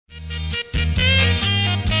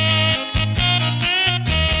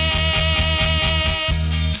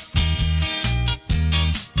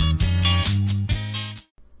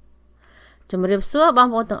ជំរាបសួរបង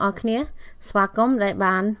ប្អូនទាំងអស់គ្នាស្វាគមន៍ដែល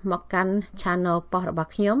បានមកកាន់ channel ប៉ុស្តិ៍របស់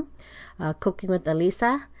ខ្ញុំ Cooking with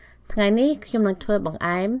Elisa ថ្ងៃនេះខ្ញុំនឹងធ្វើបង្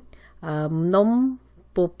អែមនំ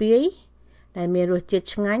ពូពាយដែលមានរសជាតិ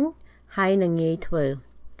ឆ្ងាញ់ហើយនឹងងាយធ្វើ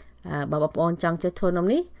បើបងប្អូនចង់ចេះធ្វើនំ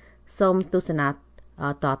នេះសូមទស្សនាត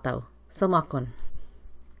ទៅសូមអរគុណ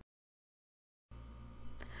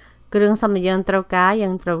គ្រឿងផ្សំដែលយើងត្រូវកា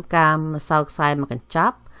រម្សៅខ្សាយ1កញ្ច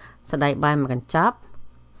ប់សណ្តែកបាយ1កញ្ចប់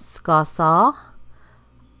ស្ករស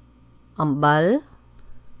អំបិល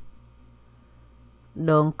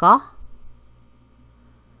ដូងកោស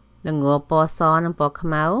ល្ងពណ៌សនិងពណ៌ខ្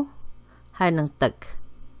មៅហើយនឹងទឹក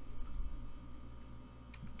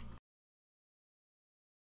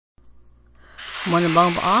មុនដំបូង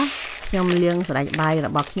បងប្អូនខ្ញុំលាងសណ្តែកបាយរ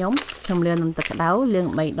បស់ខ្ញុំលាងនឹងទឹកក្តៅលាង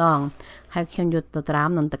3ដងហើយខ្ញុំយកទៅត្រាំ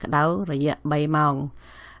នឹងទឹកក្តៅរយៈ3ម៉ោង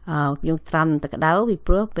យើងត្រាំនឹងទឹកក្តៅពី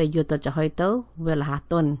ព្រោះពេលយកទៅចំហុយទៅវារហ័ស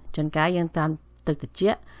ទន់ជួនកាលយើងត្រាំទឹកត្រ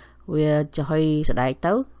ជាក់វាចំហុយសណ្តែក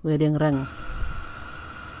ទៅវារាងរឹង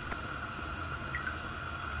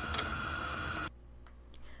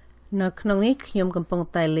នៅក្នុងនេះខ្ញុំកំពុង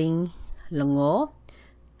តែលីងល្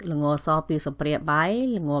ងស2ស្ព្រាបាយ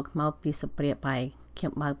ល្ងខ្មៅ2ស្ព្រាបាយខ្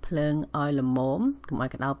ញុំបើកភ្លើងឲ្យល្មមកុំឲ្យ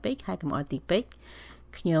ក្តៅពេកហើយកុំឲ្យតិចពេក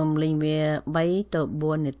ខ្ញុំលីងវា3ទៅ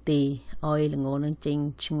4នាទីឲ្យល្ងនឹងចេញ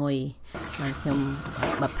ឈ្ងុយហើយខ្ញុំ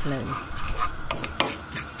បិទភ្លើង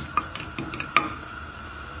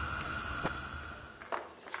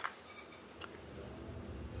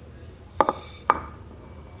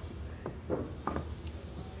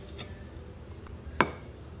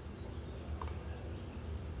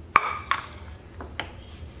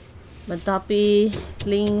បន្ទាប់ពី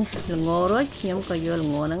លីងល្ងរួចខ្ញុំក៏យកល្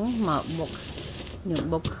ងហ្នឹងមកបុកខ្ញុំ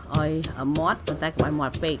បុកឲ្យមាត់ប៉ុន្តែកុំឲ្យមា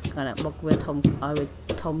ត់ពេកគាត់តែបុកវាធំឲ្យវា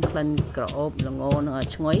ធំក្លិនក្រអូបល្ងនឹងឲ្យ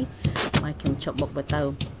ឈ្ងុយហើយខ្ញុំឈប់បុកទៅ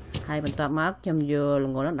ហើយបន្ទាប់មកខ្ញុំយកល្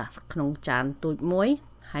ងហ្នឹងដាក់ក្នុងចានទូចមួយ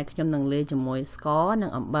ហើយខ្ញុំនឹងលាយជាមួយស្ករនិ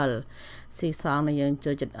ងអំបិលស៊ីសងដែលយើង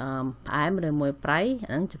ចូលចិត្តផ្អែមឬមួយប្រៃ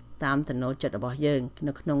ហ្នឹងតាមចំណូលចិត្តរបស់យើង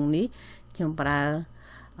នៅក្នុងនេះខ្ញុំប្រើ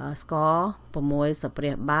ស្ករ6ស្ព្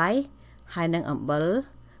រាបាយហើយនឹងអំបិល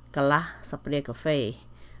កន្លះស្ព្រាកាហ្វេ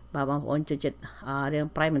បើបងប្អូនចូលចិត្តរាង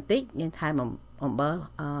ប្រៃបន្តិចយើងថែមអំបិល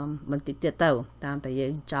បន្តិចទៀតទៅតាមតែយើ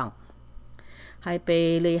ងចង់ហើយពេល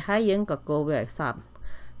លាយហើយយើងក៏កូរវាឲ្យសព្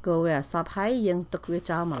វហើយយើងទុកវា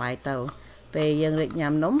ចោលមួយឡែកទៅពេលយើងរៀប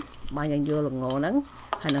ញ៉ាំនំបើយើងយកល្ងហ្នឹង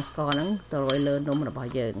ហើយនឹងស្ករហ្នឹងទៅរោយលើនំរបស់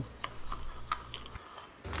យើង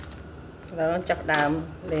ដល់ចាប់ដើម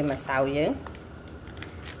លាយម្សៅយើង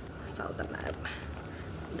ម្សៅដណ្ដើម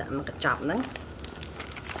ដាក់មកកញ្ចប់ហ្នឹង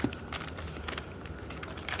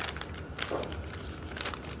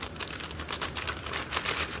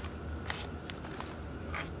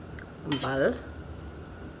អំបិល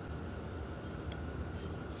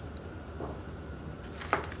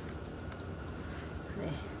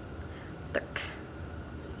ទឹក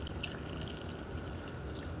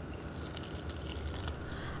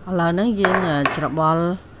ឥឡូវហ្នឹងយើងច្របល់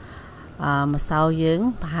ម្សៅយើង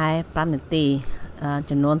ប្រហែល5នាទី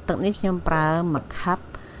ចំនួនទឹកនេះខ្ញុំប្រើ1 cup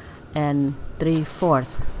and 3/4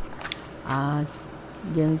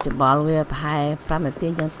 យើងច្របល់វាប្រហែល5នាទី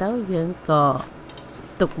អញ្ចឹងទៅយើងក៏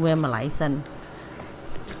ទុកវាមួយឡែកសិនឥ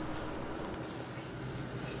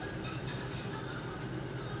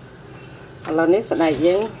ឡូវនេះសណ្តែក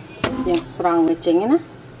យើងស្រង់វាចេញណា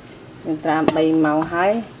យើងត្រាំ3ម៉ោងហើ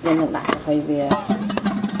យយើងនឹងដាក់ចំហុយវា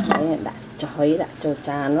ហើយដាក់ចំហុយដាក់ចូល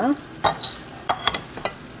ចានណា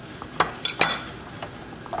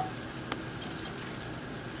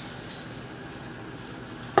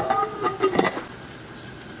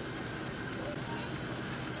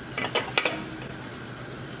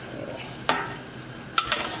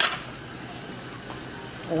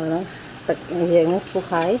ឥឡូវហ្នឹងទឹកយើងពុះ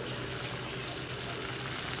ហើយ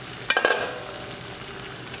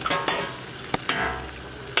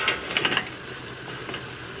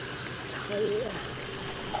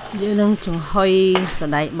យើងនឹងចំហុយស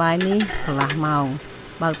ណ្តែកបាយនេះកន្លះម៉ោង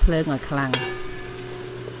បើកភ្លើងឲ្យខ្លាំង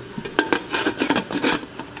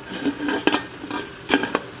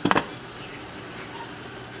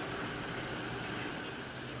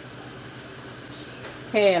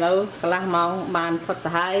ហេឥឡូវកន្លះម៉ោងបានផុតទៅ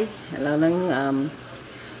ហើយឥឡូវហ្នឹង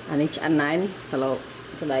អានេះឆ្អិនហើយគីឡូ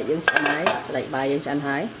សណ្តែកយើងឆ្អិនហើយសណ្តែកបាយយើងឆ្អិន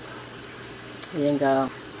ហើយយើងក៏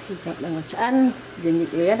ចាប់ដល់ឆ្អិនយើងញិច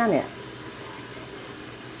វាណានេះ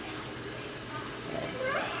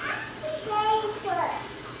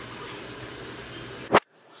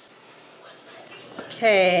អូ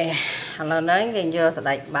ខេឥឡូវហ្នឹងយើងយកសណ្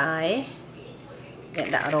តែកបាយយើង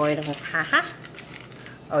ដាក់រោយក្នុងថាស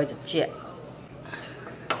ឲ្យត្រជាក់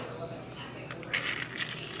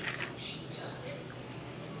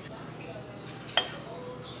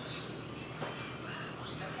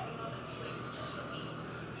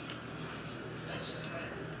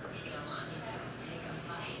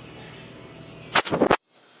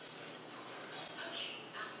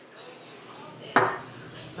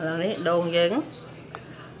đôn dương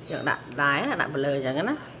đặt đáy đặt bờ lơ chẳng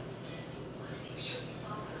á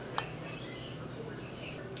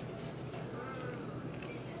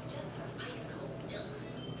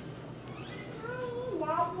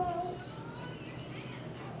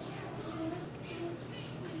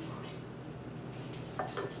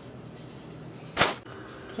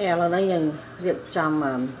theo là nó dừng việc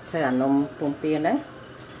trong thời là nôm Popeay đấy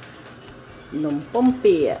nôm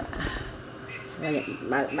Popeay là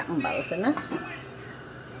bạn đậm bảo xin á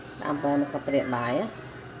đậm vào nó sắp điện bài á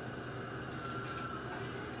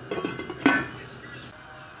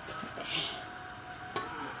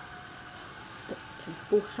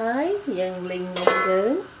Popeay dừng linh nôm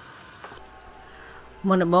dướng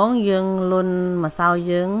mình bón dừng luôn mà sao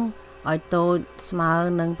dừng ở tôi smile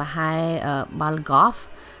nâng bà hai ball golf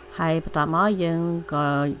hay bắt đầu dừng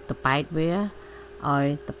có tập bài với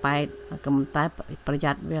ở tập bài cầm tayประห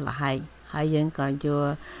ยัด với là hay dừng còn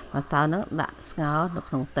vừa mà sao nó đã ngáo được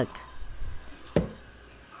không tực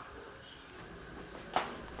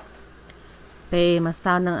về mà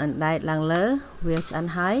sao nâng ảnh đại làng lỡ việc ăn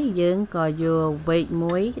hái dừng còn vừa vị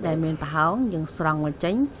muối đại miền bà háo dừng sòng và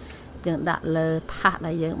tránh dừng đã lơ thả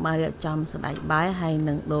đại dừng mà được trong sự đại bái hay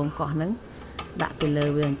nâng đồn cọ nâng đã bị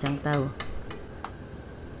lơ viên chẳng tàu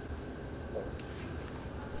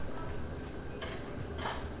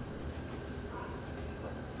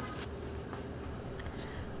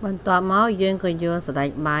bên tòa máu dương còn vô sự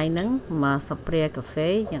đại bài nâng mà spray cà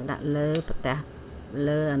phê dừng đã lơ bật tè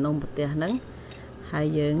lơ là nông bật tè nâng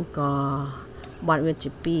hay dừng có bọn viên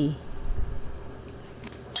chụp pi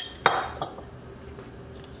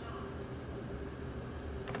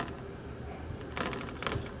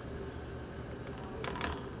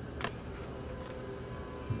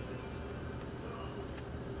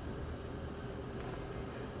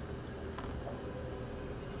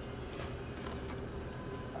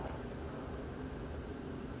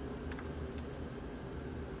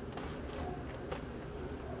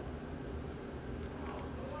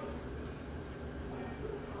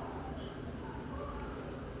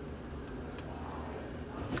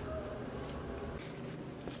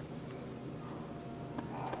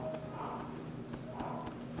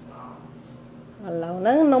lâu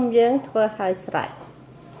nắng nông dân thua hai sải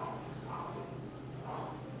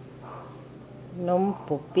nông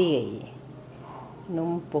Popeay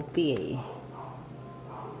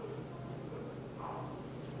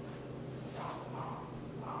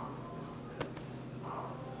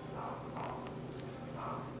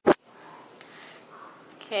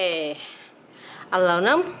ok lâu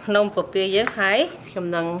nông Popeay với hai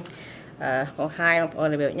trong nâng còn hai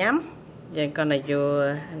là biểu nhắm giờ con này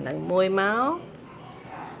vừa nặng môi máu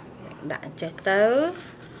đạn trái tớ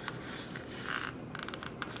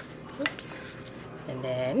oops and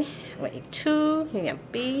then wait two như nhầm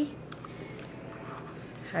pi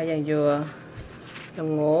hai dàn vừa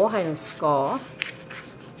đồng ngố hay đồng score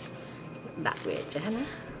đặc biệt cho nó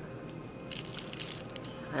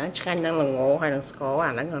nó chanh đang là ngố hay đồng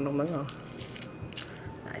score nó ngon đúng không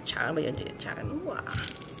đại chả bây giờ thì chả đúng quá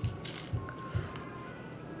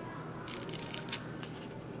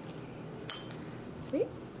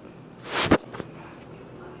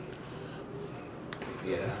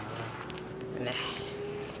này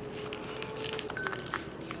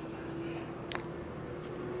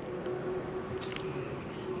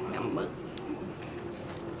nằm mực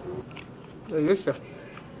rồi rất rồi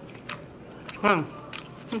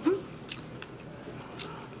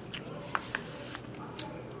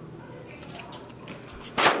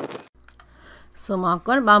số mà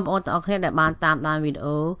con bạn bọn tao khi đã bàn tạmតាមវីដេ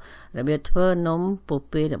អូរបៀបធ្វើនំ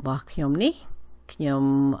Popeayរបស់ខ្ញុំនេះខ្ញុំ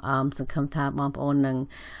សង្ឃឹមថាបងប្អូននឹង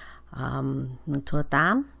ធ្វើតា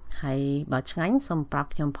មហើយបើឆ្ងាញ់សូមប្រាប់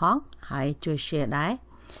ខ្ញុំផងហើយជួយ share ដែរ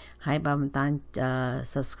ហើយបើមិនតាន់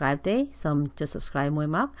subscribe ទេសូមចុច subscribe មួយ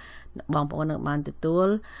មកបងប្អូននឹងបានទទួល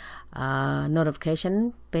notification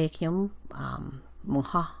ពេលខ្ញុំបង្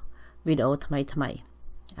ហោះវីដេអូថ្មីឥ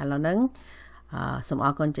ឡូវហ្នឹងសូមអ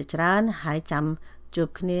រគុណជាច្រើនហើយចាំជួប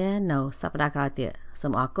គ្នានៅសប្តាហ៍ក្រោយទៀតសូ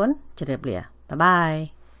មអរគុណជម្រាបលាបាយបា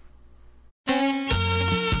យ